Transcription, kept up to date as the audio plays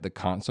The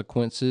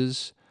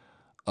consequences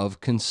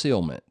of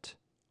concealment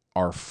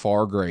are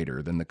far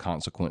greater than the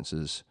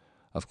consequences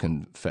of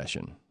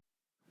confession.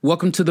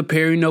 Welcome to the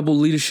Perry Noble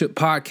Leadership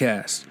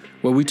Podcast,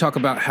 where we talk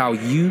about how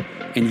you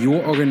and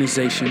your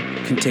organization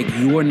can take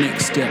your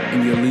next step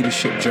in your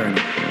leadership journey.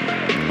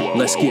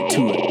 Let's get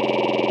to it.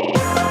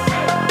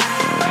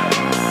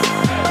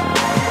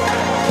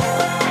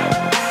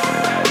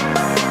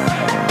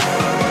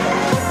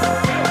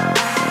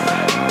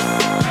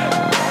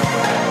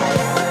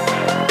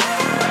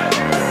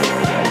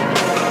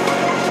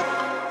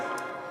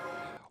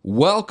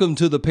 Welcome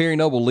to the Perry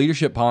Noble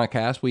Leadership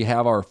Podcast. We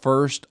have our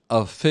first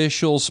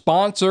official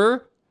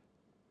sponsor.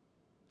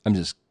 I'm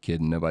just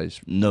kidding.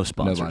 No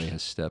sponsors. Nobody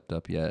has stepped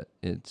up yet.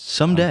 It's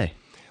Someday.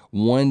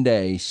 One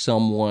day,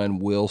 someone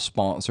will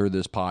sponsor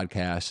this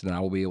podcast, and I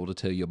will be able to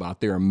tell you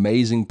about their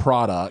amazing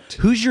product.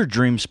 Who's your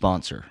dream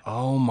sponsor?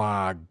 Oh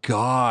my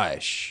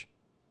gosh!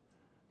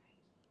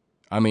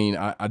 I mean,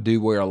 I do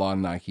wear a lot of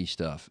Nike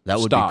stuff. That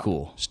would be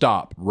cool.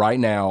 Stop right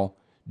now.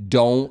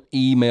 Don't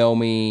email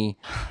me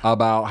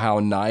about how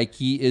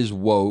Nike is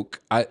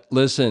woke.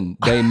 Listen,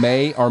 they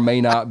may or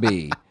may not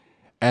be.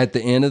 At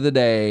the end of the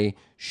day,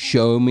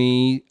 show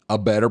me a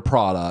better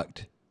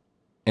product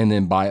and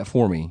then buy it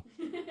for me.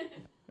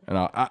 And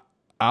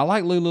I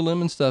like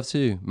Lululemon stuff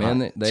too,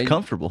 man. It's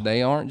comfortable.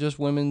 They aren't just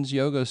women's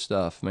yoga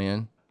stuff,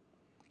 man.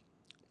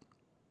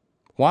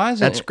 Why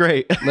is it? That's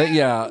great.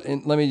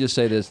 And let me just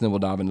say this, and then we'll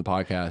dive into the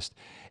podcast.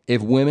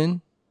 If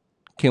women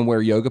can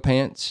wear yoga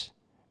pants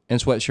and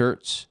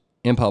sweatshirts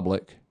in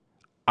public,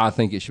 I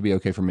think it should be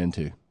okay for men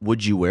too.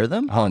 Would you wear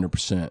them?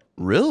 100%.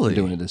 Really? I'm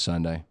doing it this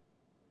Sunday.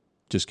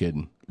 Just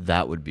kidding.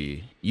 That would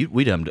be...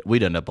 We'd end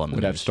up on the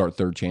We'd news. have to start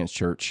Third Chance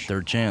Church.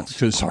 Third Chance.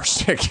 Because our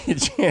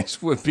second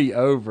chance would be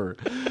over.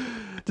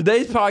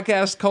 Today's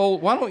podcast, Cole,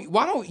 why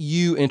don't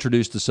you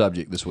introduce the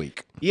subject this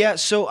week? Yeah,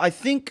 so I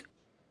think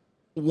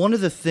one of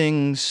the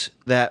things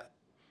that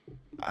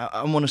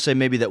I want to say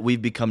maybe that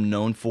we've become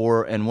known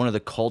for, and one of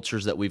the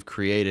cultures that we've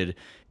created,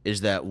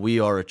 is that we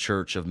are a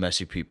church of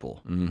messy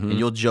people. Mm-hmm. And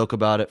you'll joke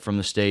about it from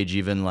the stage,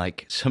 even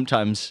like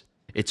sometimes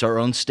it's our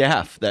own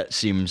staff that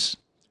seems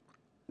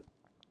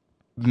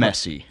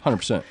messy.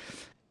 100%.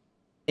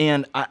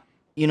 And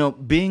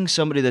being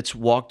somebody that's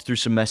walked through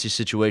some messy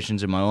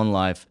situations in my own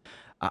life,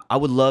 I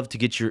would love to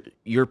get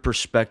your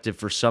perspective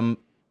for some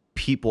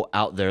people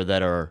out there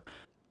that are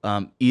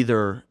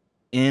either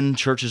in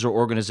churches or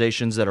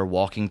organizations that are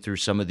walking through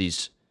some of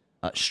these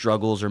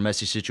struggles or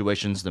messy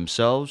situations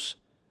themselves,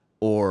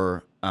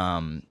 or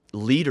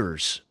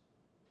leaders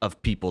of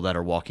people that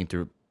are walking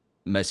through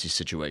messy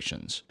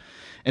situations.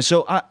 And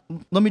so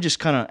let me just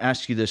kind of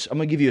ask you this. I'm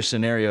going to give you a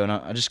scenario, and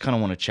I just kind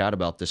of want to chat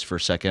about this for a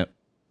second.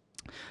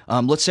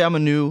 Let's say I'm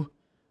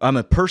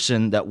a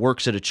person that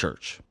works at a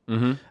church.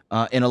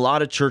 Mm-hmm. In a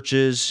lot of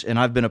churches, and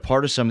I've been a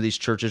part of some of these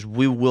churches,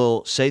 we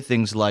will say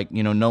things like,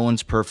 no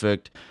one's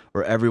perfect,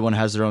 or everyone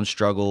has their own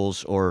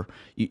struggles, or,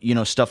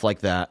 stuff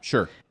like that.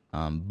 Sure.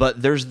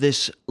 But there's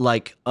this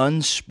like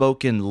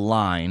unspoken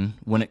line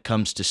when it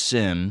comes to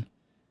sin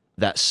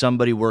that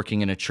somebody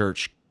working in a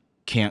church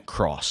can't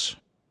cross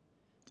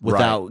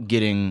without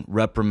getting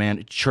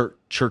reprimanded,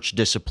 church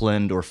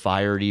disciplined, or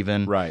fired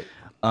even. Right.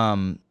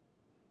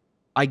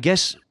 I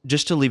guess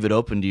just to leave it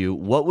open to you,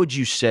 what would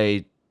you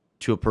say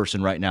to a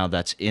person right now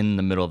that's in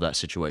the middle of that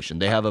situation?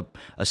 They have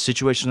a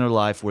situation in their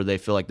life where they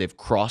feel like they've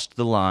crossed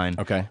the line.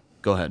 Okay.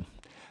 Go ahead.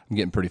 I'm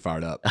getting pretty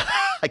fired up.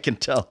 I can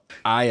tell.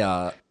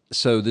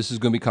 So this is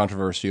going to be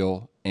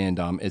controversial, and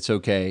it's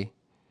okay.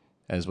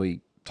 As we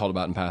talked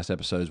about in past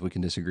episodes, we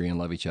can disagree and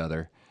love each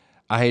other.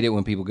 I hate it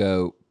when people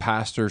go,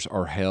 pastors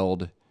are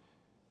held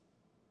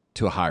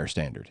to a higher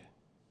standard.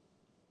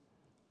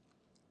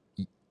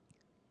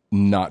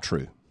 Not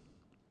true.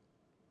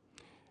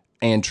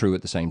 And true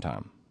at the same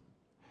time.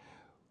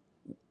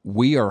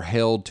 We are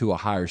held to a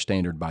higher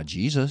standard by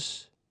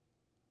Jesus.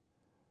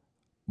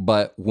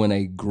 But when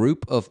a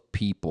group of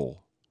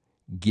people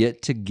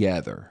get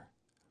together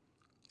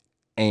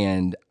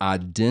and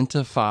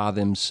identify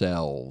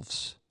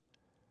themselves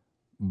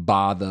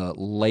by the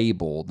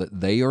label that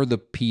they are the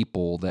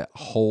people that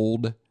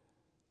hold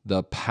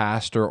the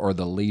pastor or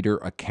the leader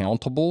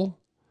accountable,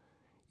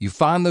 you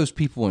find those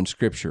people in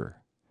Scripture.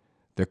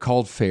 They're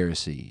called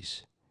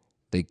Pharisees.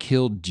 They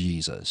killed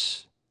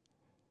Jesus.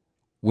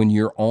 When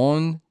you're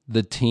on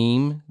the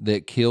team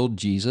that killed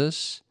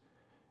Jesus,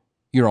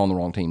 you're on the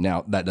wrong team.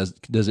 Now, that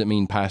does it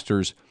mean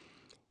pastors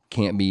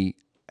can't be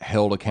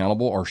held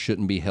accountable or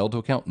shouldn't be held to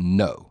account?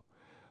 No.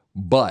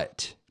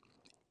 But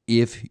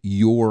if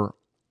your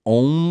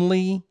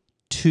only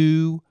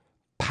two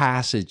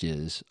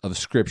passages of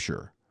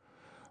Scripture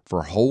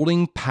for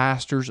holding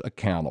pastors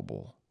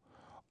accountable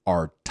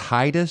are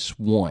Titus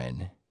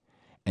 1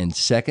 and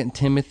 2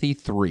 Timothy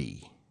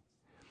 3,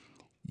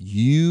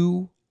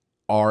 you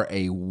are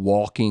a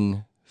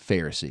walking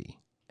Pharisee.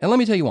 And let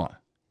me tell you why.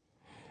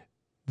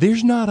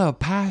 There's not a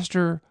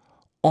pastor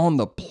on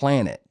the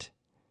planet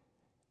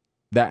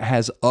that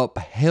has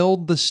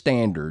upheld the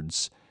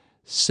standards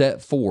set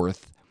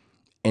forth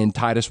in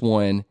Titus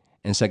 1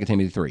 and 2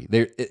 Timothy 3.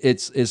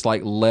 It's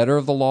like letter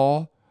of the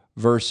law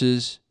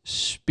versus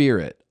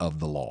spirit of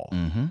the law.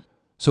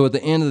 So at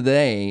the end of the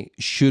day,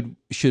 should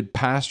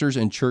pastors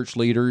and church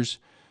leaders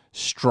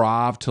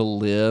strive to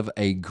live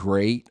a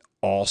great,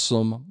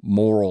 awesome,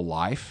 moral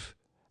life?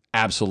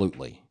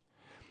 Absolutely.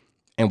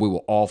 And we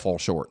will all fall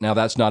short. Now,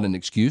 that's not an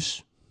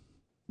excuse.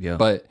 Yeah.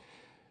 But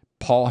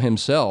Paul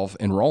himself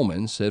in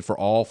Romans said, for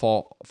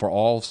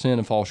all sin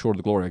and fall short of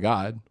the glory of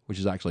God, which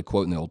is actually a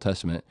quote in the Old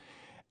Testament.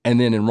 And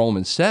then in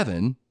Romans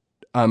 7,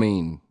 I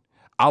mean,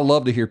 I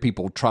love to hear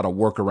people try to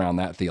work around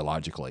that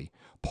theologically.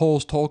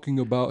 Paul's talking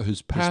about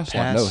his past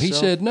life. No, he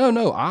self? said,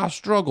 no, I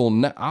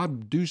struggle. I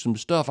do some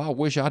stuff I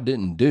wish I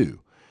didn't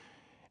do.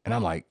 And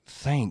I'm like,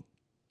 thank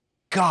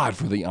God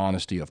for the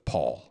honesty of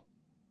Paul.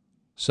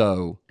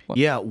 So,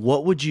 Yeah,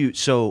 what would you,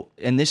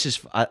 and this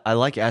is, I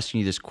like asking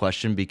you this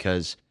question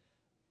because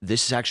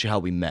this is actually how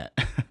we met.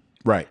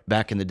 right.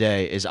 Back in the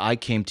day, is I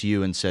came to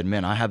you and said,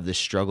 man, I have this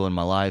struggle in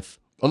my life.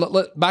 Well,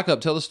 let back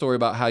up. Tell the story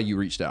about how you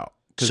reached out.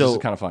 Because this is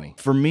kind of funny.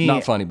 For me,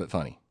 not funny, but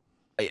funny.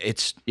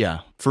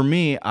 For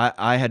me,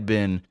 I had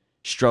been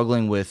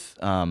struggling with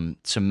some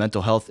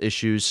mental health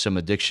issues, some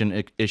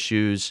addiction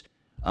issues.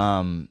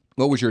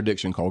 What was your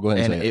addiction, Cole? Go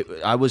ahead and say it.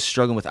 I was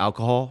struggling with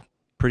alcohol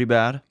pretty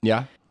bad.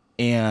 Yeah.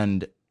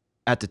 And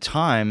at the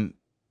time,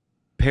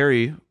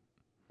 Perry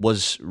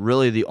was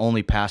really the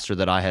only pastor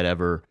that I had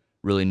ever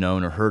really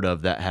known or heard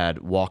of that had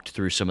walked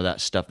through some of that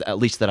stuff, at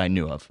least that I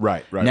knew of.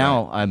 Right.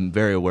 Now I'm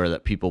very aware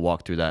that people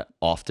walk through that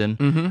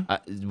often.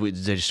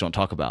 They just don't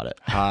talk about it.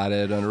 Hide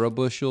it under a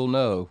bushel,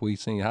 no. We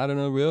sing hide it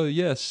under a bushel,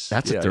 yes.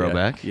 That's a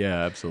throwback.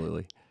 Yeah,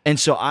 absolutely. And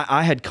so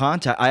I had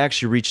contact. I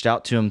actually reached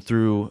out to him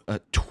through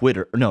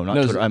Twitter. No, not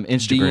Twitter.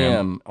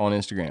 Instagram. DM on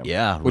Instagram.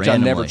 Yeah, which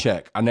randomly. I never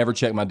check. I never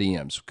check my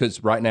DMs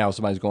because right now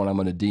somebody's going, I'm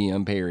going to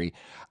DM Perry.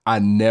 I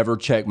never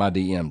check my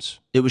DMs.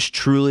 It was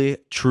truly,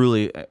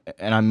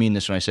 and I mean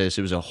this when I say this,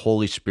 it was a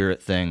Holy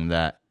Spirit thing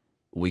that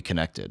we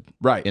connected.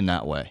 Right. In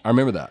that way. I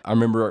remember that. I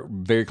remember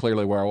very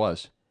clearly where I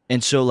was.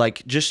 And so,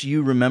 like, just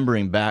you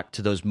remembering back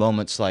to those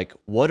moments, like,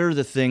 what are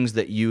the things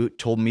that you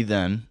told me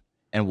then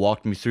and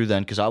walked me through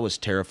then? Because I was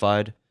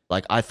terrified.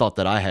 Like, I thought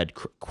that I had,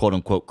 quote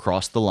unquote,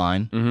 crossed the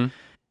line.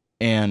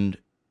 And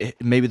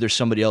maybe there's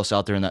somebody else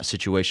out there in that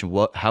situation.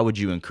 How would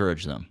you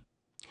encourage them?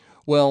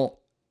 Well,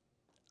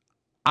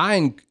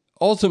 I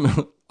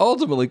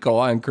ultimately, Cole,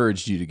 I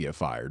encouraged you to get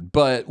fired.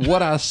 But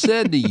what I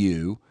said to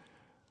you,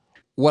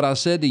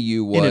 was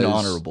in an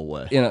honorable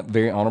way. In a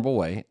very honorable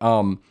way.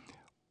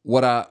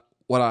 What I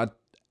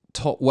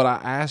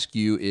ask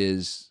you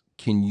is,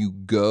 can you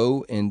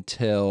go and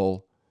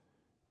tell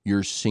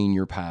your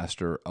senior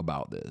pastor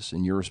about this?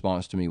 And your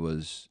response to me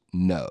was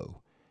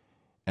no.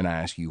 And I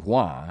asked you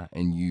why,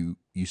 and you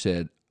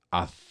said,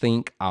 I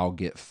think I'll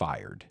get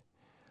fired.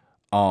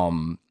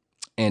 And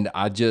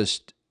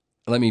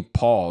let me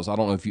pause. I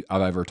don't know if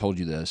I've ever told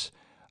you this.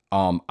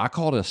 I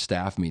called a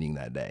staff meeting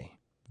that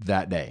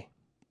day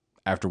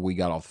after we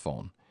got off the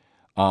phone.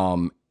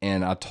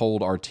 And I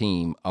told our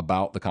team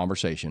about the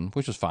conversation,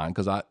 which was fine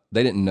because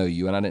they didn't know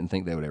you and I didn't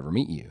think they would ever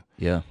meet you.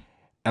 Yeah.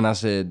 And I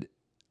said,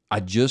 I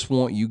just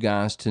want you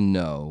guys to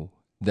know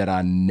that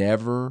I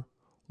never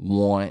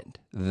want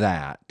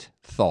that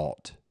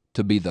thought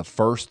to be the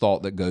first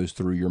thought that goes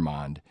through your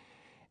mind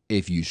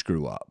if you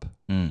screw up.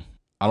 I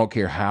don't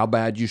care how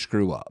bad you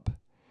screw up.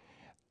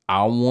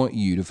 I want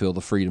you to feel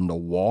the freedom to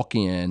walk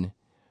in,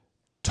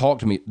 talk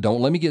to me. Don't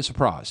let me get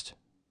surprised.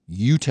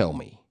 You tell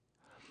me.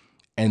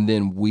 And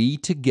then we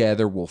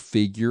together will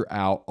figure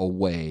out a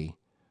way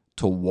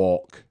to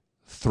walk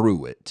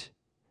through it.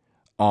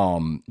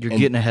 You're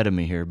getting ahead of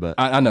me here, but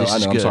I know.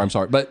 I'm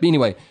sorry. But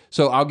anyway,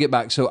 so I'll get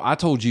back. So I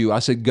told you, I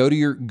said, go to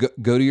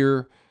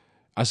your,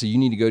 I said, you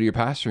need to go to your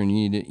pastor and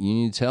you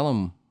need to tell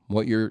him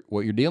what you're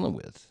dealing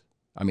with.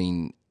 I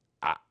mean,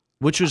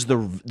 which was the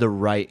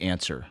right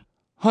answer.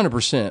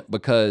 100%,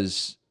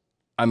 because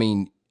I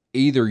mean,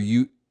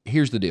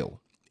 here's the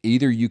deal.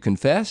 Either you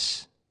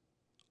confess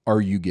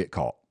or you get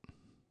caught.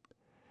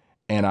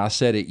 And I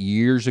said it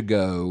years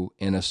ago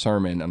in a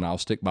sermon, and I'll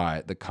stick by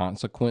it. The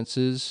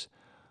consequences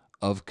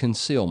of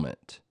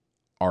concealment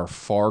are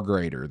far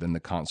greater than the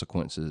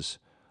consequences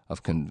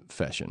of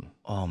confession.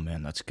 Oh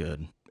man, that's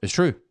good. It's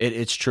true.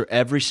 It's true.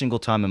 Every single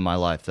time in my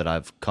life that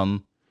I've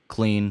come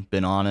clean,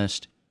 been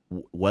honest,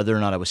 whether or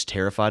not I was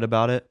terrified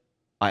about it,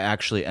 I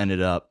actually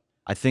ended up,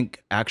 I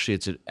think actually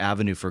it's an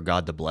avenue for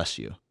God to bless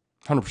you.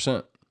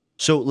 100%.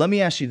 So let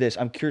me ask you this.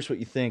 I'm curious what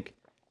you think.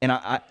 And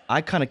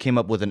I kind of came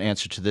up with an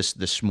answer to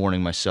this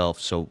morning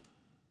myself.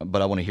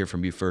 But I want to hear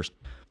from you first.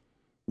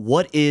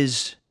 What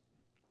is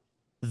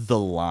the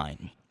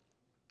line?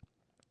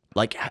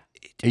 Like,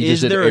 he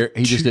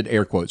just did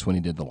air quotes when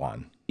he did the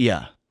line.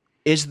 Yeah.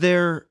 Is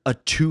there a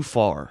too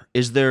far?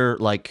 Is there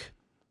like,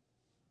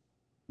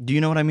 do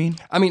you know what I mean?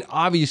 I mean,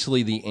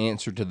 obviously the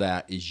answer to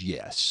that is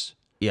yes.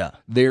 Yeah.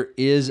 There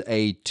is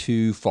a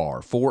too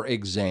far. For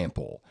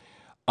example,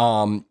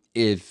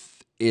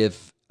 if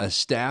a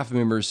staff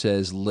member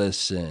says,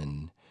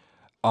 listen,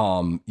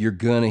 you're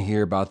going to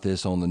hear about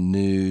this on the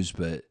news,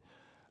 but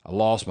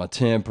lost my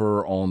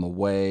temper on the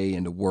way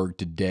into work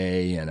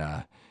today, and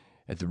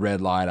at the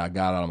red light, I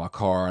got out of my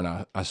car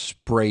and I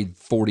sprayed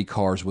 40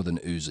 cars with an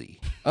Uzi.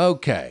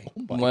 Okay,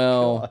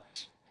 well,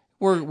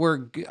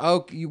 we're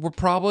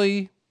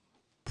probably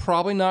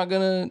not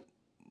gonna.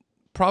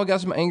 Probably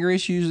got some anger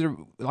issues.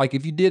 Like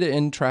if you did it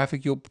in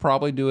traffic, you'll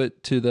probably do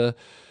it to the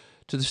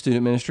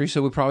student ministry.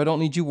 So we probably don't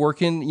need you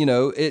working.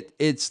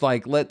 It's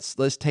like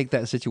let's take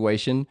that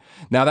situation.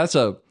 Now that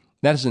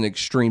is an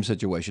extreme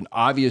situation.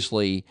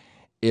 Obviously,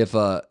 if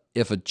a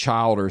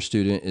child or a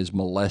student is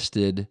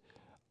molested,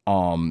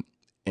 and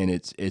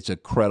it's a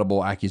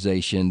credible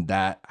accusation,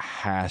 that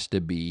has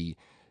to be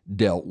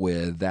dealt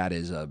with.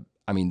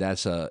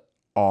 That's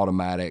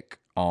automatic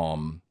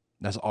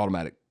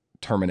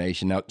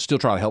termination. Now, still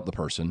try to help the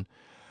person.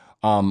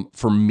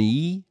 For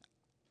me,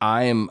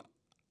 I am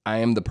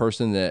the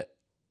person that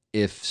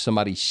if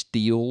somebody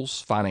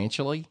steals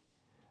financially,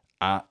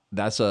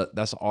 that's an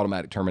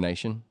automatic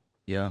termination.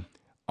 Yeah.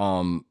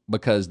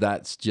 Because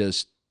that's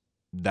just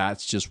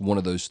one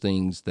of those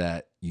things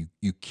that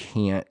you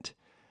can't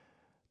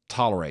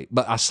tolerate.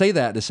 But I say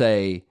that to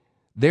say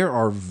there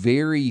are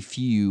very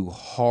few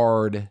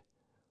hard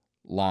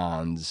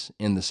lines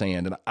in the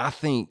sand, and I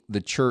think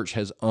the church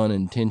has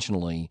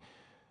unintentionally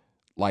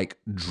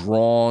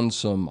drawn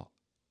some.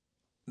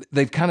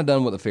 They've kind of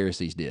done what the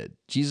Pharisees did.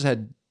 Jesus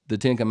had the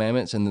 10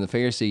 commandments, and then the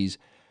Pharisees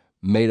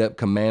made up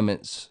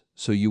commandments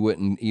so you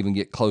wouldn't even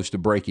get close to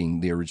breaking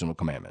the original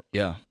commandment.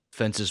 Yeah,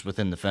 fences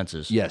within the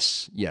fences.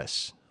 Yes.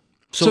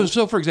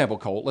 So for example,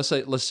 Colt,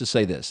 let's just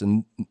say this,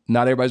 and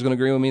not everybody's going to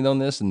agree with me on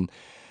this, and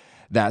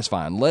that's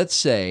fine. Let's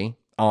say,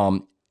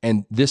 and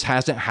this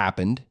hasn't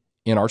happened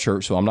in our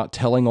church, so I'm not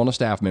telling on a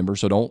staff member,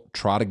 so don't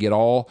try to get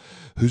all,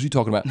 who's he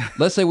talking about?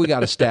 Let's say we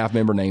got a staff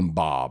member named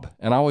Bob,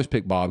 and I always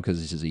pick Bob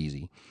because this is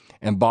easy.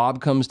 And Bob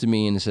comes to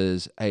me and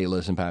says, hey,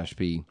 listen, Pastor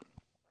P,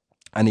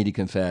 I need to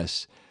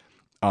confess,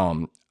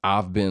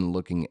 I've been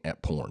looking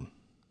at porn.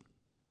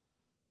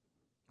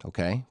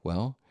 Okay,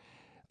 well,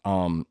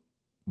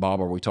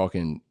 Bob, are we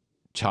talking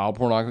child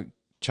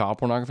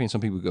pornography? And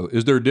some people go,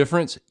 is there a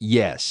difference?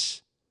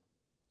 Yes,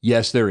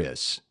 there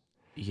is.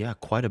 Yeah,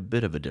 quite a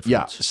bit of a difference.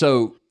 Yeah.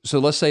 So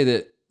let's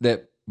say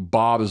that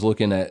Bob is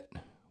looking at,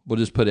 we'll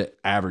just put it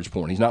average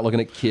porn. He's not looking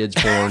at kids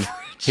porn.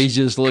 He's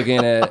just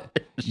looking at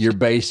your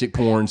basic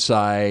porn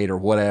site or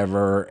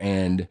whatever.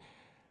 And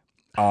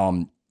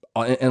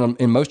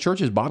in most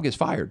churches, Bob gets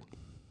fired.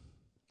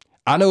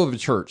 I know of a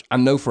church. I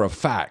know for a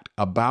fact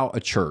about a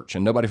church,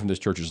 and nobody from this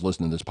church is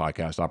listening to this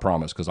podcast, I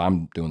promise, because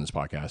I'm doing this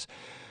podcast.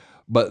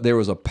 But there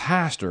was a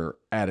pastor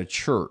at a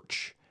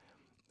church,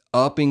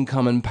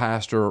 up-and-coming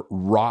pastor,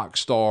 rock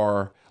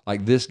star,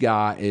 like this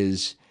guy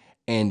is,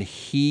 and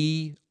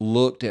he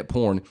looked at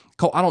porn.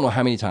 Cole, I don't know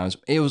how many times.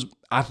 It was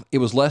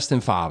less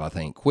than 5, I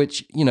think,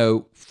 which,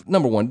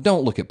 number one,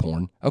 don't look at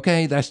porn,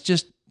 okay? That's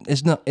just,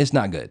 it's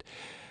not good.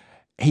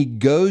 He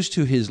goes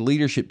to his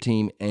leadership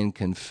team and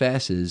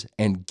confesses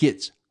and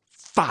gets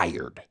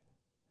fired.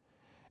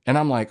 And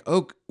I'm like,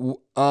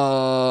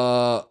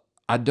 I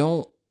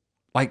don't,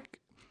 like,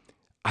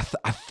 I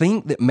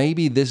think that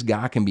maybe this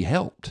guy can be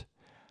helped.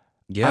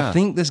 Yeah. I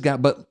think this guy,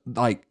 but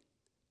like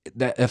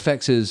that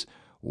affects his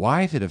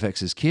wife, it affects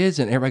his kids,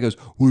 and everybody goes,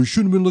 well, he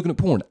shouldn't have been looking at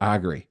porn. I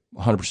agree,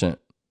 100%.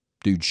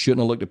 Dude shouldn't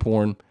have looked at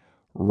porn.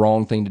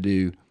 Wrong thing to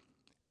do.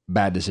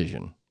 Bad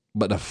decision.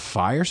 But to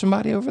fire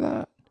somebody over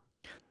that?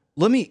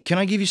 Can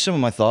I give you some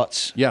of my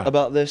thoughts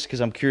about this? Because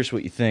I'm curious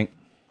what you think.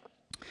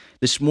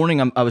 This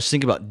morning, I was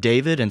thinking about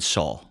David and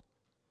Saul,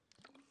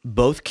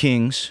 both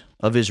kings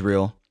of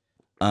Israel.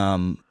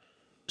 Saul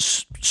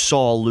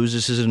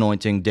loses his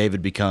anointing.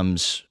 David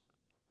becomes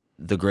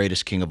the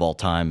greatest king of all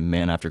time,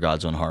 man after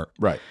God's own heart.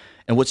 Right.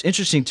 And what's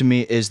interesting to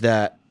me is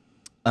that,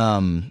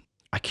 I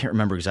can't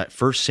remember exact,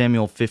 1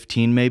 Samuel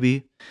 15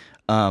 maybe,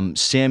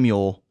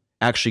 Samuel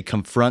actually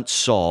confronts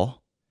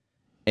Saul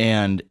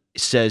and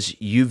says,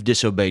 you've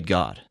disobeyed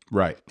God.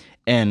 Right.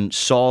 And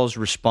Saul's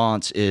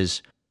response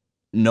is,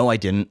 no, I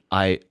didn't.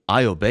 I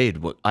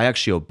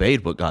actually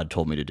obeyed what God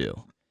told me to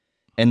do.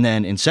 And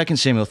then in 2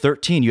 Samuel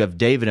 13, you have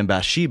David and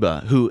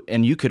Bathsheba,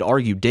 and you could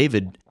argue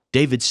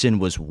David's sin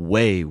was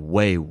way,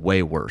 way,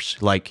 way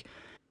worse. Like,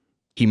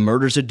 he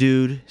murders a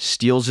dude,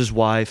 steals his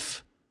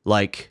wife,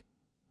 like,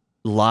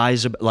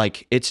 lies,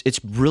 like, it's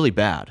really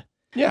bad.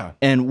 Yeah.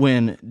 And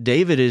when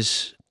David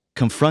is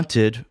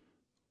confronted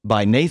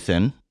by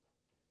Nathan,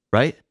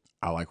 right?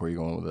 I like where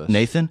you're going with this.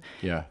 Nathan?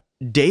 Yeah.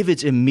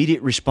 David's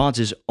immediate response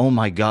is, oh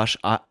my gosh,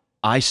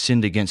 I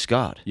sinned against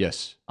God.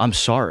 Yes. I'm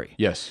sorry.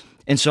 Yes.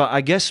 And so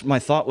I guess my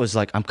thought was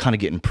like, I'm kind of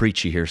getting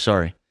preachy here,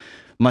 sorry.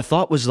 My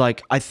thought was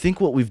like, I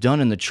think what we've done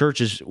in the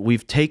church is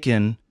we've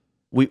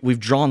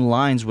drawn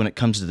lines when it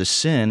comes to the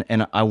sin,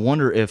 and I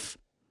wonder if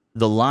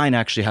the line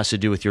actually has to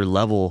do with your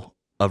level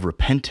of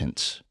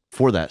repentance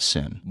for that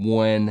sin.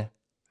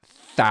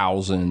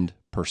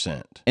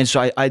 1,000%. And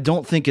so I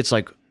don't think it's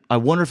like, I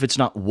wonder if it's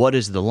not what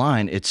is the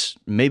line, it's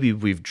maybe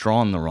we've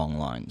drawn the wrong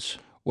lines.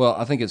 Well,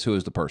 I think it's who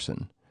is the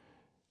person.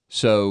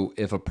 So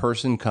if a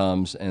person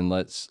comes and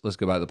let's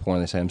go back to the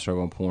porn, they say I'm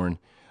struggling with porn.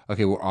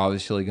 okay, we're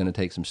obviously going to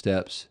take some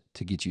steps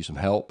to get you some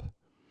help.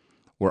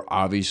 We're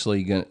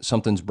obviously going to,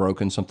 something's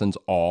broken, something's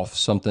off,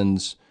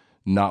 something's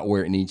not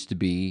where it needs to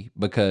be.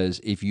 Because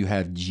if you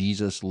have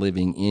Jesus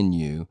living in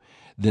you,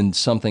 then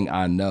something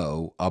I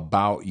know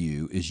about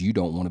you is you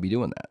don't want to be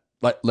doing that.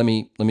 Let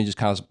me just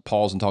kind of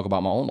pause and talk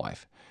about my own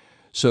life.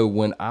 So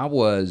when I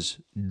was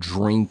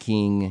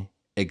drinking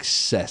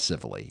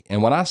excessively,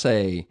 and when I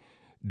say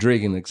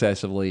drinking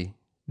excessively,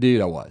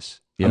 dude, I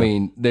was. Yeah. I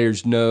mean,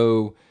 there's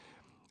no,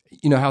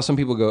 you know how some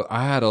people go,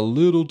 I had a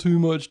little too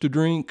much to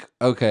drink.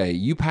 Okay,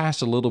 you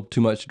passed a little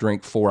too much to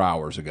drink 4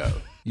 hours ago.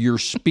 You're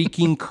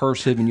speaking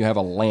cursive and you have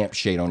a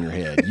lampshade on your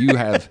head.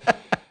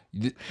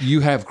 You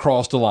have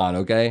crossed the line,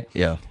 okay?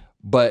 Yeah.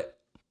 But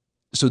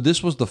so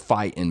this was the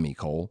fight in me,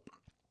 Cole.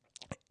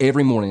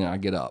 Every morning I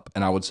get up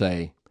and I would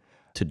say,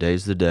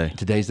 Today's the day.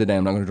 today's the day.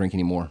 I'm not going to drink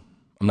anymore.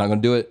 I'm not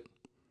going to do it.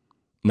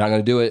 I'm not going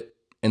to do it.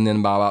 And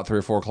then by about 3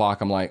 or 4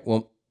 o'clock, I'm like,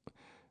 well,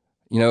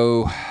 you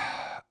know,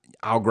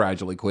 I'll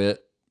gradually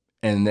quit.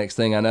 And next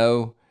thing I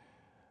know,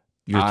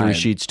 You're three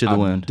sheets to the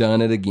wind. I've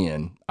done it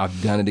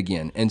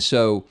again. And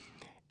so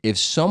if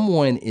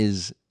someone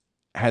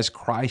has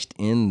Christ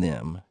in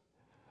them,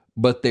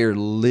 but they're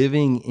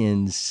living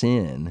in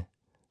sin,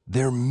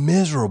 they're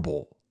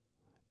miserable.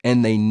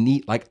 And they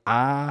need, like,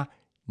 I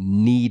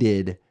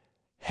needed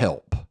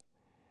help.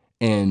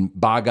 And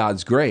by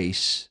God's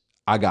grace,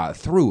 I got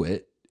through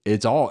it.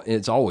 It's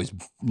always,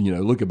 you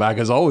know, looking back,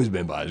 it's always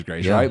been by His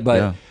grace, right?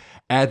 But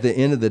at the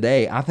end of the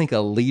day, I think a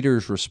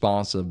leader's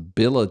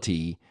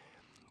responsibility,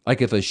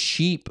 like if a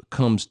sheep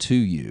comes to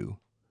you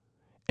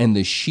and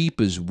the sheep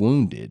is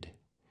wounded,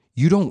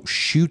 you don't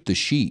shoot the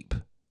sheep.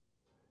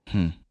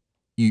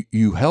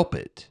 You help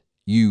it.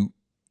 You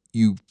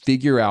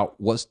figure out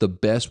what's the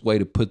best way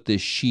to put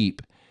this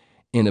sheep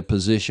in a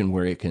position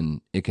where it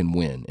can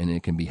win and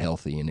it can be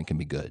healthy and it can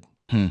be good.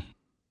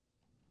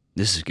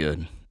 This is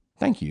good.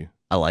 Thank you.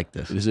 I like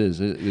this.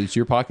 It's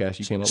your podcast.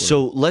 You came up with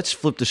So let's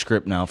flip the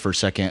script now for a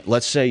second.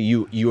 Let's say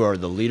you are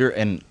the leader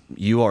and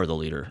you are the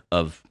leader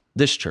of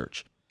this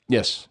church.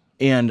 Yes.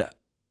 And,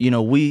 you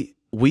know, we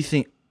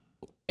think,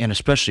 and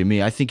especially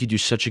me, I think you do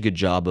such a good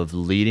job of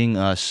leading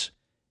us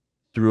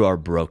through our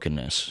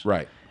brokenness.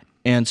 Right.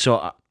 And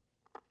so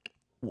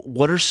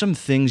what are some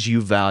things you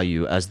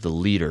value as the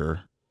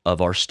leader of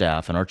our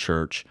staff and our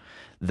church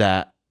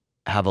that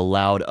have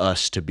allowed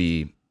us to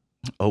be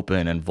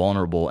open and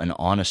vulnerable and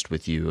honest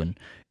with you? And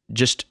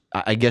just,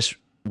 I guess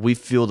we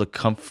feel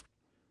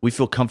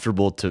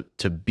comfortable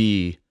to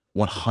be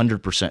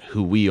 100%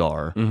 who we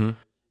are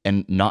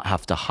and not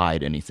have to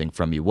hide anything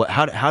from you.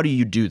 How do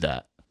you do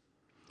that?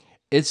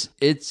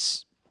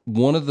 It's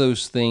one of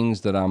those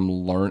things that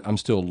I'm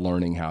still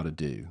learning how to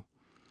do.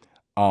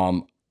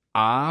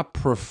 I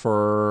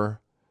prefer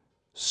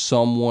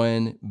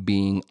someone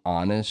being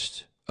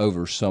honest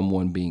over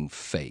someone being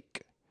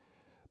fake.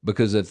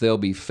 Because if they'll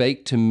be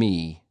fake to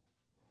me,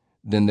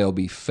 then they'll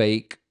be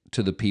fake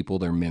to the people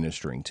they're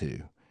ministering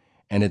to.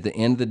 And at the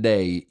end of the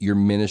day, your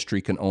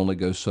ministry can only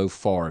go so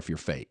far if you're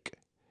fake.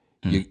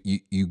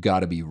 You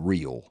got to be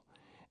real.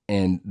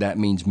 And that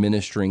means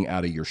ministering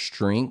out of your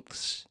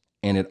strengths,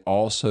 and it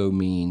also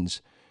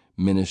means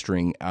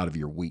ministering out of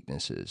your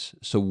weaknesses.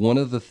 So one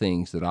of the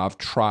things that I've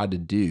tried to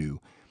do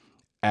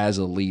as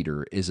a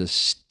leader is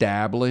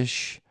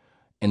establish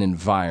an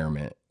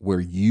environment where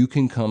you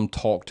can come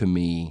talk to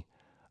me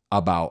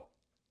about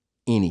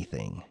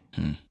anything.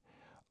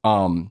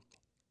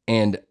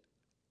 And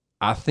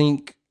I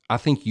think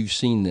you've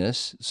seen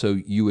this, so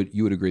you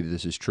would agree that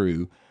this is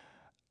true.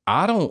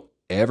 I don't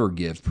ever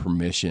give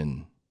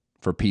permission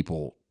for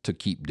people to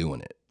keep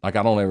doing it. Like,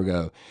 I don't ever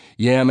go,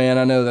 yeah, man,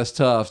 I know that's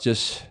tough.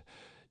 Just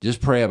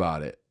pray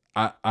about it.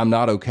 I'm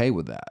not okay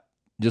with that.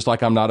 Just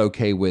like I'm not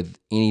okay with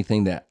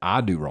anything that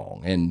I do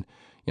wrong. And,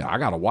 you know, I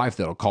got a wife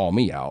that'll call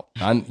me out.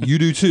 You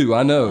do too.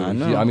 I know.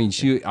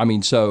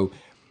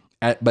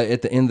 But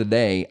at the end of the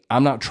day,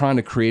 I'm not trying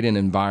to create an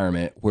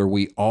environment where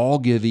we all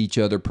give each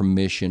other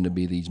permission to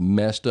be these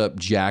messed up,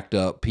 jacked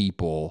up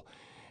people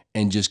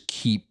and just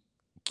keep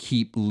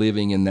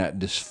living in that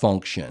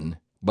dysfunction,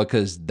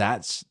 because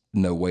that's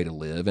no way to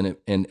live. And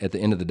at the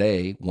end of the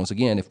day, once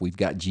again, if we've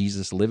got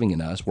Jesus living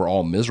in us, we're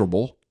all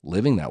miserable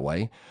living that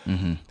way.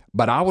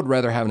 But I would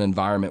rather have an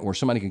environment where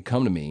somebody can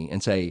come to me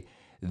and say,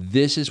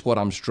 this is what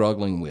I'm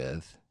struggling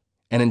with.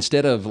 And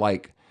instead of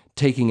like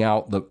taking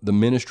out the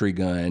ministry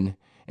gun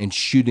and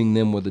shooting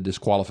them with a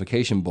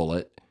disqualification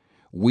bullet,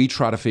 we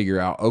try to figure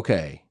out,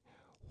 okay,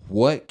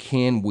 what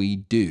can we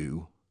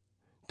do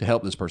to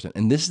help this person?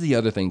 And this is the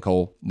other thing,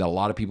 Cole, that a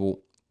lot of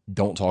people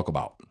don't talk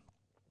about.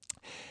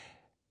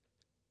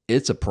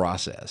 It's a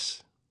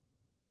process.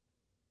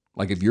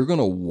 Like, if you're going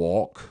to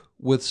walk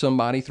with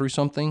somebody through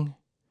something,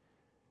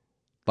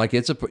 like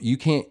you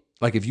can't,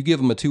 like if you give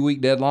them a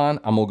 2-week deadline,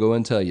 I'm going to go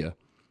and tell you,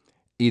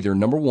 either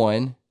number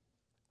one,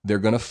 they're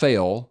going to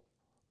fail,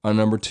 or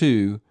number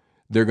two,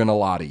 they're going to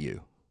lie to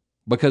you.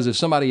 Because if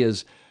somebody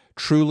is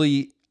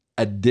truly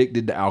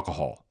addicted to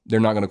alcohol,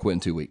 they're not going to quit in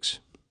 2 weeks.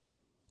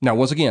 Now,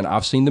 once again,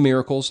 I've seen the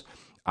miracles.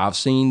 I've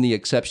seen the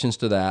exceptions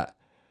to that.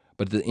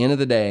 But at the end of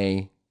the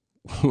day,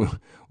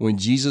 when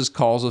Jesus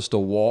calls us to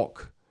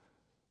walk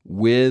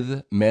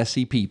with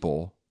messy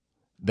people,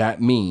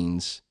 that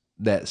means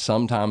that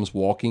sometimes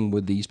walking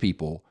with these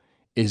people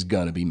is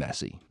going to be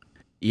messy.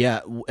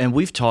 Yeah, and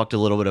we've talked a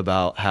little bit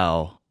about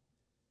how,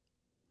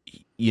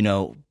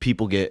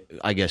 people get,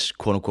 I guess,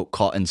 quote unquote,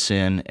 caught in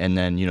sin, and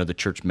then the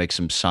church makes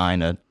them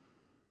sign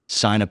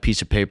a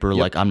piece of paper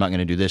like, I'm not going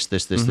to do this,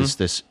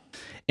 this.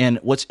 And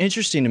what's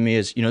interesting to me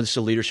is, this is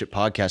a leadership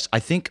podcast. I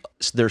think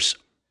there's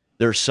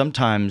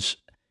sometimes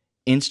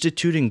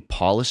instituting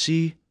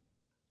policy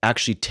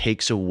actually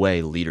takes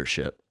away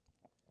leadership.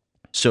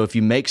 So if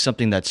you make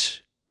something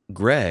that's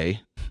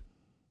gray,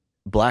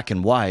 black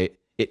and white,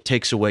 it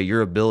takes away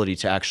your ability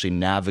to actually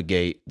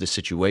navigate the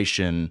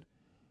situation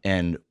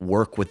and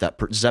work with that.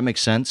 Does that make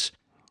sense?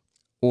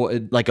 Well,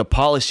 Like a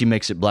policy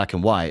makes it black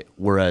and white,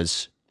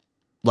 whereas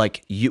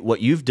like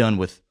what you've done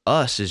with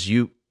us is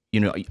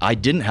I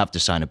didn't have to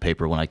sign a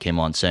paper when I came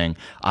on saying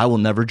I will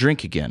never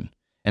drink again,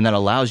 and that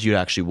allows you to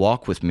actually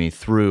walk with me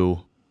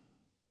through.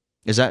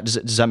 Does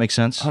that make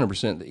sense?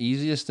 100%. The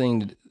easiest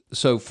thing.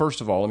 So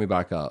first of all, let me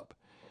back up.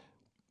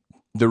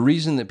 The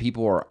reason that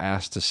people are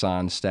asked to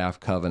sign staff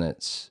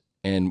covenants,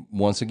 and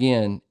once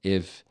again,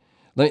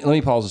 let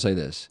me pause and say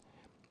this.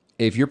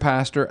 If your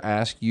pastor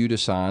asked you to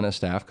sign a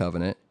staff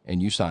covenant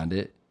and you signed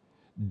it,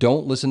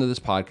 don't listen to this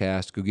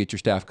podcast. Go get your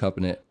staff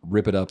covenant,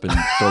 rip it up, and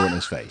throw it in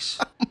his face.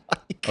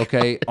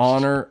 Okay,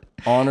 honor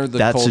the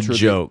That's culture. A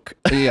joke.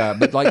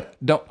 But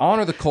don't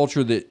honor the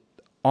culture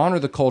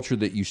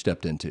that you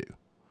stepped into.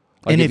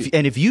 Like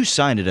and if you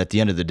signed it at the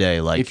end of the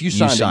day, like if you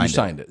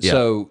signed it. Yeah.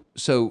 So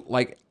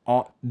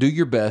do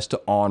your best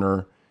to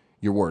honor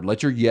your word.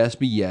 Let your yes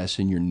be yes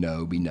and your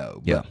no be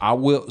no. But Yeah. I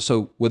will.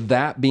 So with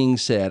that being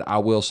said, I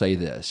will say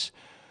this: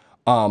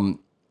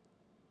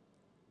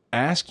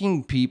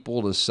 asking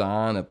people to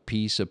sign a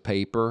piece of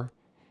paper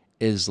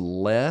is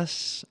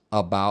less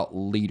about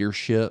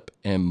leadership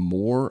and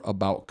more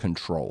about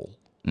control.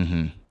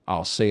 Mm-hmm.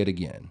 I'll say it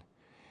again: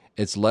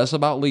 it's less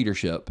about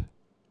leadership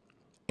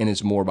and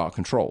it's more about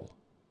control.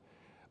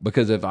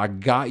 Because if I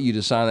got you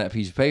to sign that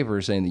piece of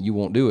paper saying that you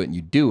won't do it and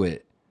you do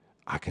it,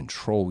 I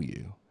control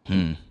you.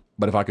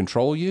 But if I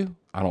control you,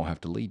 I don't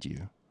have to lead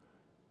you.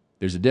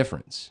 There's a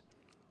difference.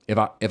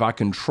 If I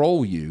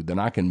control you, then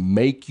I can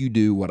make you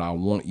do what I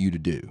want you to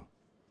do,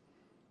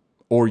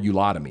 or you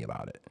lie to me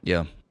about it.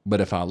 Yeah.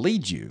 But if I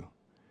lead you,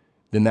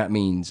 then that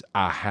means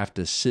I have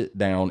to sit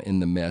down in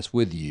the mess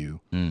with you,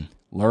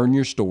 learn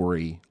your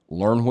story,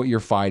 learn what you're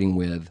fighting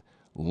with,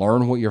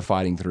 learn what you're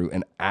fighting through,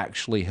 and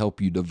actually help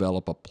you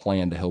develop a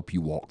plan to help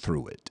you walk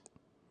through it.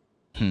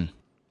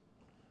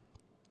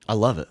 I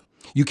love it.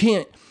 You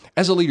can't,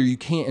 as a leader, you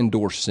can't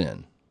endorse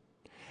sin.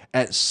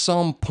 At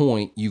some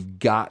point, you've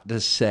got to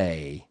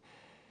say,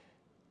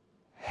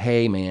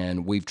 hey,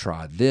 man, we've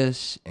tried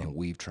this, and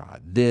we've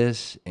tried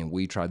this, and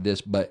we've tried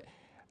this. But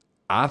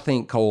I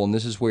think, Cole, and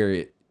this is where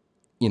it,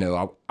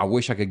 I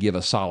wish I could give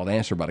a solid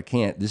answer, but I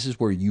can't. This is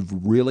where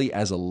you've really,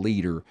 as a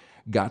leader,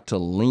 got to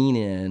lean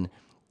in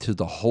to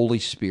the Holy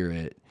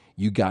Spirit.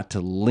 You got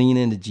to lean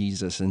into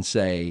Jesus and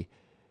say,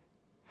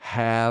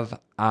 have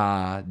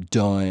I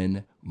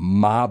done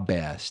my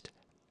best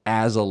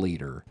as a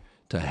leader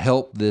to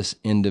help this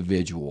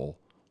individual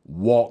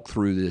walk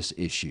through this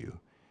issue?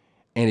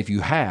 And if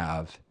you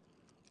have,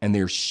 and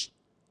they're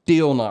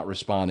still not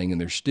responding, and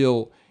they're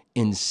still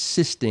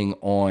insisting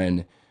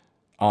on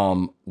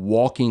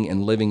walking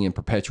and living in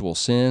perpetual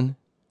sin,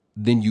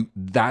 then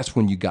that's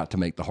when you got to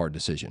make the hard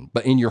decision.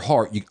 But in your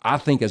heart, I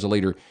think as a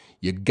leader,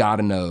 you got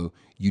to know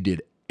you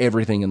did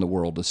everything in the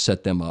world to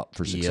set them up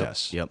for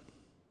success. Yep.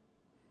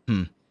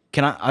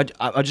 Can I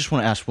just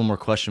want to ask one more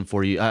question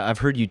for you. I've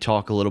heard you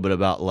talk a little bit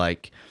about,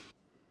 like,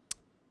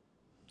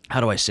 how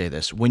do I say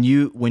this?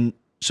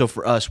 So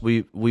for us,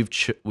 we've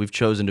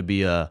chosen to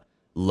be a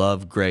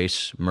love,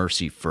 grace,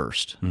 mercy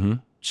first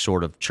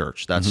sort of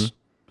church. That's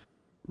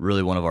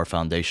really one of our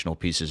foundational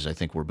pieces I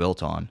think we're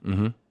built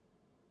on.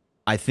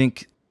 I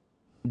think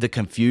the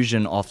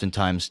confusion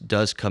oftentimes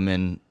does come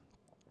in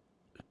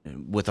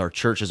with our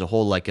church as a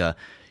whole, like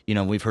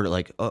we've heard it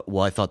like, oh,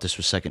 well, I thought this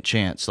was second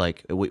chance.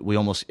 Like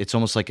it's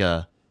almost like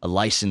a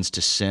license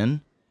to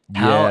sin.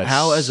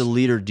 How as a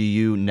leader do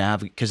you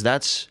navigate?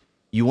 Because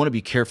you want to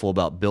be careful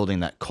about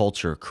building that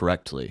culture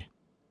correctly.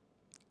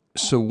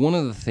 So one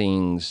of the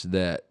things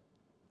that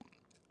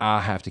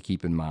I have to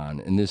keep in mind,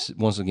 and this,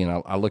 once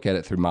again, I look at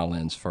it through my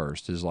lens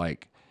first, is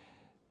like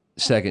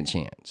second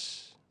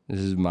chance.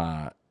 This is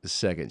my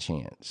second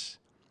chance.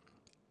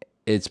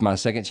 It's my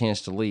second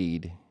chance to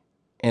lead,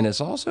 and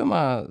it's also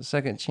my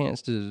second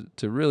chance to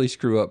really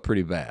screw up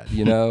pretty bad,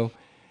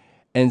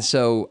 And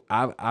so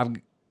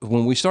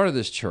when we started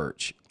this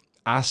church,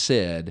 I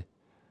said,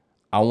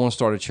 I want to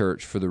start a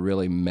church for the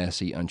really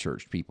messy,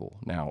 unchurched people.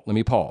 Now, let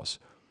me pause.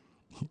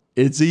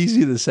 It's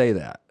easy to say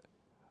that,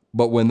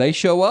 but when they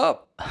show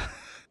up,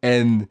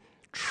 and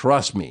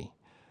trust me,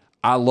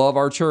 I love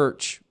our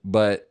church,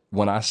 but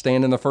when I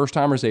stand in the first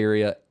timers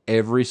area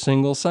every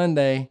single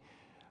Sunday,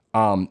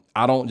 I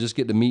don't just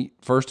get to meet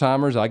first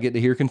timers, I get to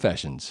hear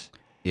confessions.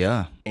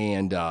 Yeah.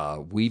 And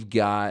we've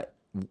got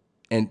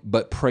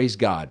but praise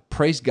God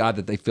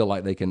that they feel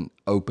like they can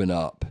open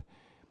up.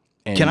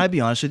 And Can I be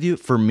honest with you?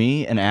 For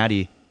me and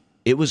Addie,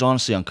 it was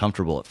honestly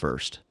uncomfortable at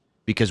first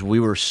because we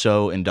were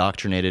so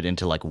indoctrinated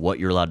into like what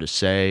you're allowed to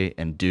say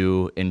and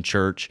do in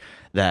church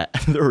that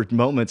there were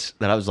moments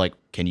that I was like,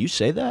 can you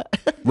say that?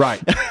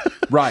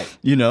 right.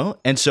 You know?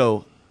 And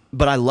so,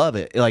 but I love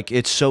it. Like,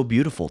 it's so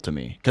beautiful to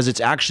me because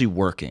it's actually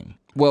working.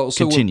 Well,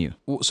 so Continue.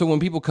 So when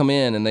people come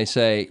in and they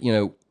say,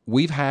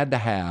 we've had to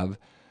have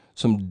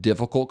some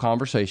difficult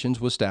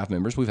conversations with staff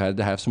members. We've had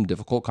to have some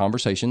difficult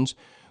conversations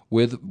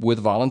with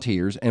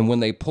volunteers. And when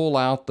they pull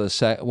out I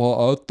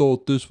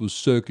thought this was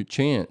second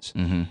chance.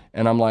 Mm-hmm.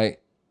 And I'm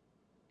like,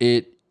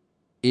 it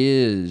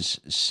is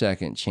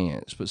second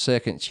chance. But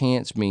second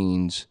chance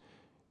means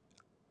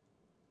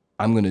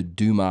I'm going to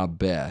do my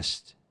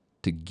best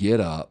to get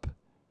up,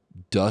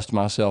 dust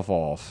myself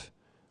off,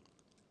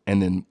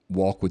 and then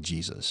walk with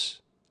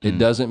Jesus. It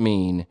doesn't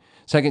mean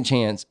second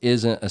chance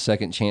isn't a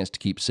second chance to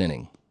keep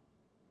sinning.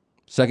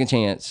 Second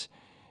chance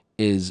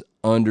is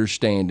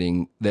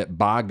understanding that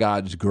by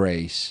God's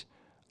grace,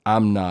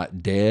 I'm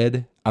not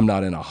dead. I'm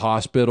not in a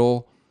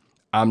hospital.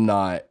 I'm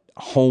not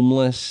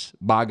homeless.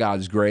 By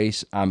God's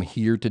grace, I'm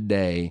here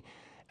today,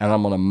 and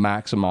I'm going to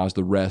maximize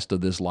the rest of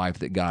this life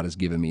that God has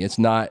given me. It's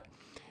not,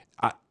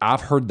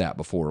 I've heard that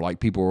before. Like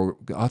people are,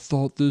 I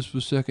thought this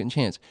was second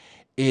chance.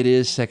 It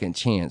is second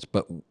chance,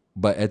 but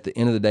at the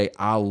end of the day,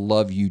 I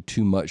love you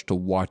too much to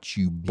watch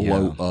you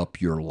blow up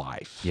your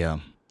life. Yeah.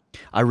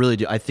 I really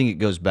do. I think it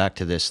goes back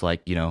to this,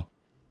 like,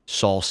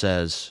 Saul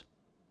says,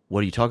 what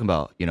are you talking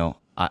about?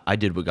 I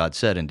did what God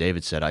said, and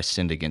David said, I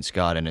sinned against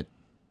God. And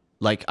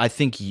I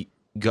think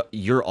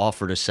you're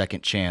offered a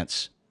second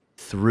chance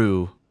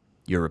through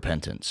your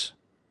repentance.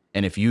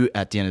 And if you,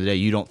 at the end of the day,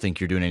 you don't think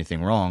you're doing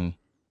anything wrong,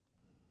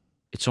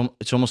 it's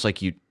almost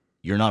like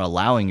you're not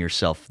allowing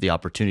yourself the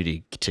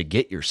opportunity to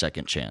get your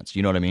second chance.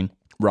 You know what I mean?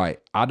 Right.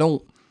 I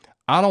don't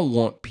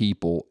want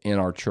people in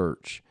our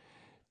church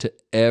to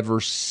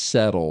ever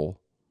settle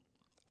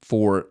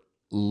for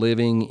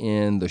living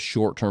in the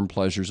short-term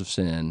pleasures of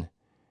sin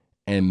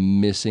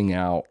and missing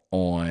out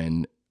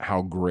on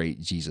how great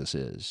Jesus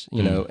is.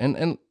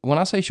 And when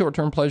I say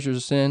short-term pleasures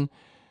of sin,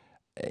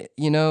 it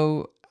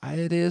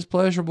is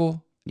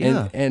pleasurable.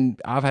 Yeah.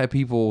 And I've had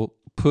people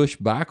push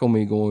back on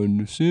me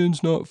going,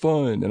 sin's not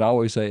fun. And I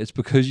always say, it's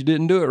because you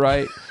didn't do it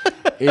right.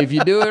 If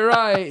you do it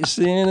right,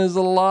 sin is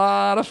a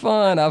lot of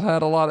fun. I've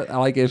had a lot of,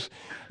 like, if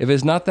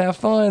it's not that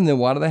fun, then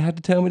why do they have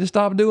to tell me to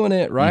stop doing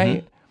it,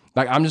 right? Mm-hmm.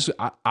 Like,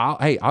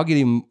 I'll get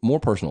even more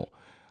personal.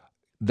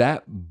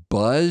 That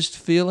buzzed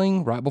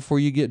feeling right before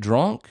you get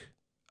drunk,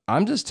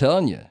 I'm just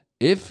telling you,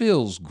 it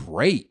feels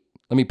great.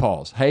 Let me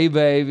pause. Hey,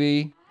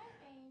 baby.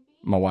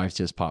 My wife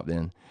just popped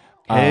in.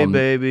 Hey,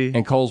 baby.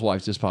 And Cole's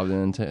wife just popped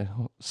in too.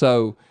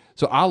 So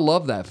I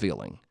love that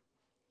feeling.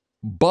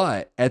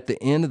 But at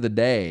the end of the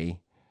day,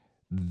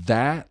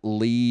 that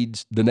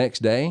leads the next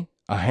day,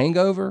 a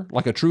hangover,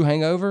 like a true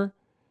hangover,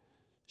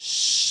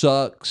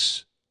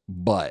 sucks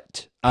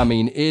butt. I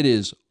mean, it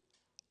is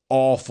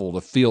awful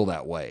to feel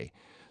that way.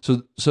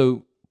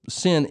 So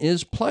sin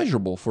is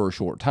pleasurable for a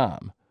short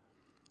time,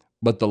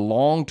 but the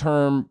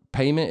long-term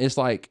payment is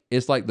like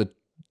the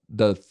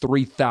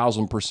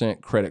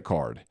 3,000% credit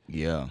card.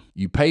 Yeah.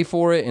 You pay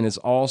for it and it's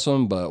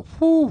awesome, but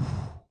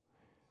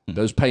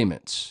those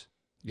payments,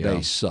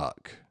 they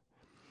suck.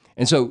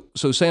 And so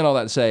saying all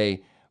that to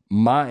say,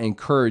 my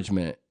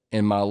encouragement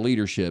and my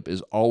leadership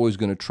is always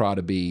going to try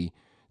to be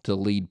to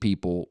lead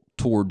people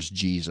towards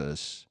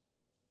Jesus.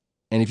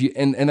 And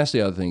and that's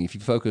the other thing, if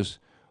you focus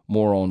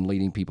more on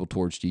leading people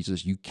towards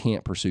Jesus, you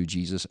can't pursue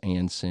Jesus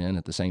and sin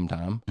at the same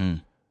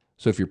time.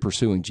 So if you're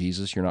pursuing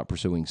Jesus, you're not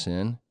pursuing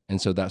sin.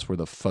 And so that's where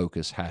the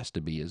focus has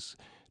to be, is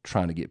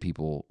trying to get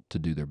people to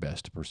do their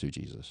best to pursue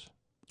Jesus.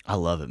 I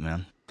love it,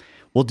 man.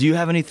 Well, do you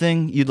have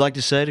anything you'd like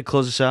to say to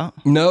close us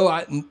out? No,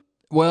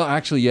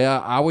 actually, yeah.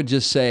 I would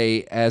just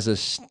say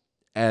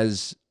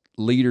as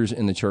leaders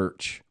in the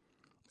church,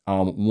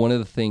 one of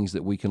the things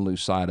that we can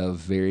lose sight of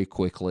very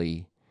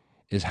quickly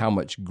is how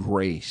much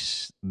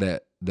grace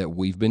that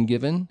we've been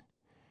given.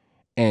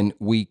 And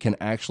we can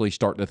actually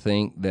start to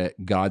think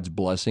that God's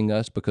blessing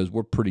us because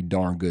we're pretty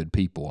darn good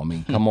people. I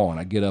mean, come on,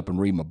 I get up and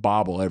read my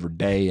Bible every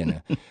day and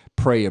I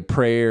pray a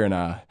prayer and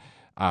I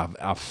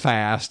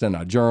fast and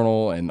I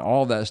journal and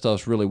all that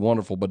stuff's really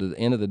wonderful. But at the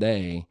end of the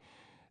day,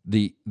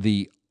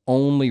 the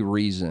only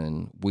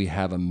reason we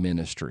have a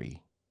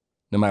ministry,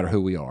 no matter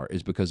who we are,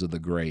 is because of the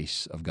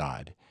grace of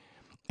God.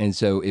 And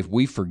so if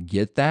we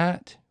forget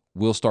that,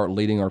 we'll start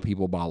leading our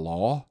people by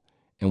law.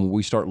 And when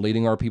we start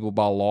leading our people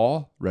by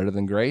law rather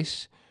than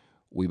grace,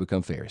 we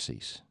become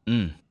Pharisees.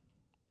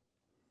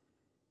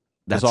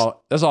 That's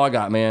all I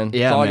got, man.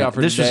 Yeah, that's all man. I got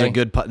for this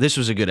today. This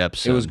was a good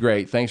episode. It was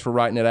great. Thanks for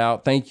writing it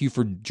out. Thank you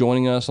for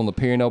joining us on the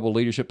Perry Noble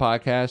Leadership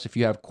Podcast. If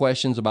you have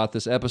questions about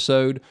this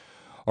episode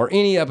or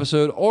any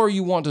episode, or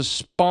you want to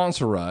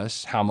sponsor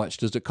us, how much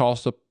does it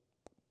cost to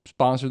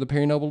sponsor the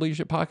Perry Noble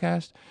Leadership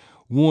Podcast?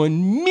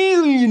 $1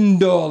 million.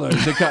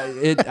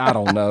 I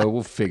don't know.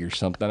 We'll figure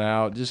something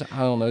out. I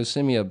don't know.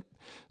 Send me a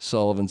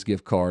Sullivan's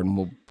gift card and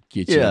we'll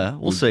get you. Yeah,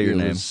 we'll say your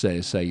name.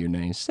 Say your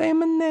name. Say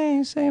my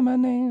name. Say my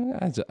name.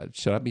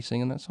 Should I be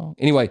singing that song?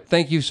 Anyway,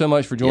 thank you so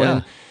much for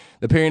joining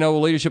the Perry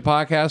Noble Leadership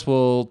Podcast.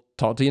 We'll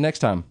talk to you next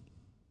time.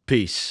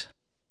 Peace.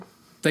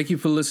 Thank you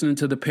for listening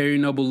to the Perry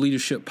Noble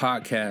Leadership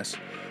Podcast.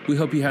 We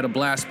hope you had a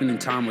blast spending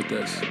time with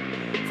us.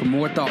 For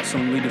more thoughts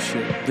on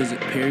leadership, visit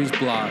Perry's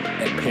blog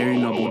at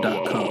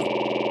perrynoble.com.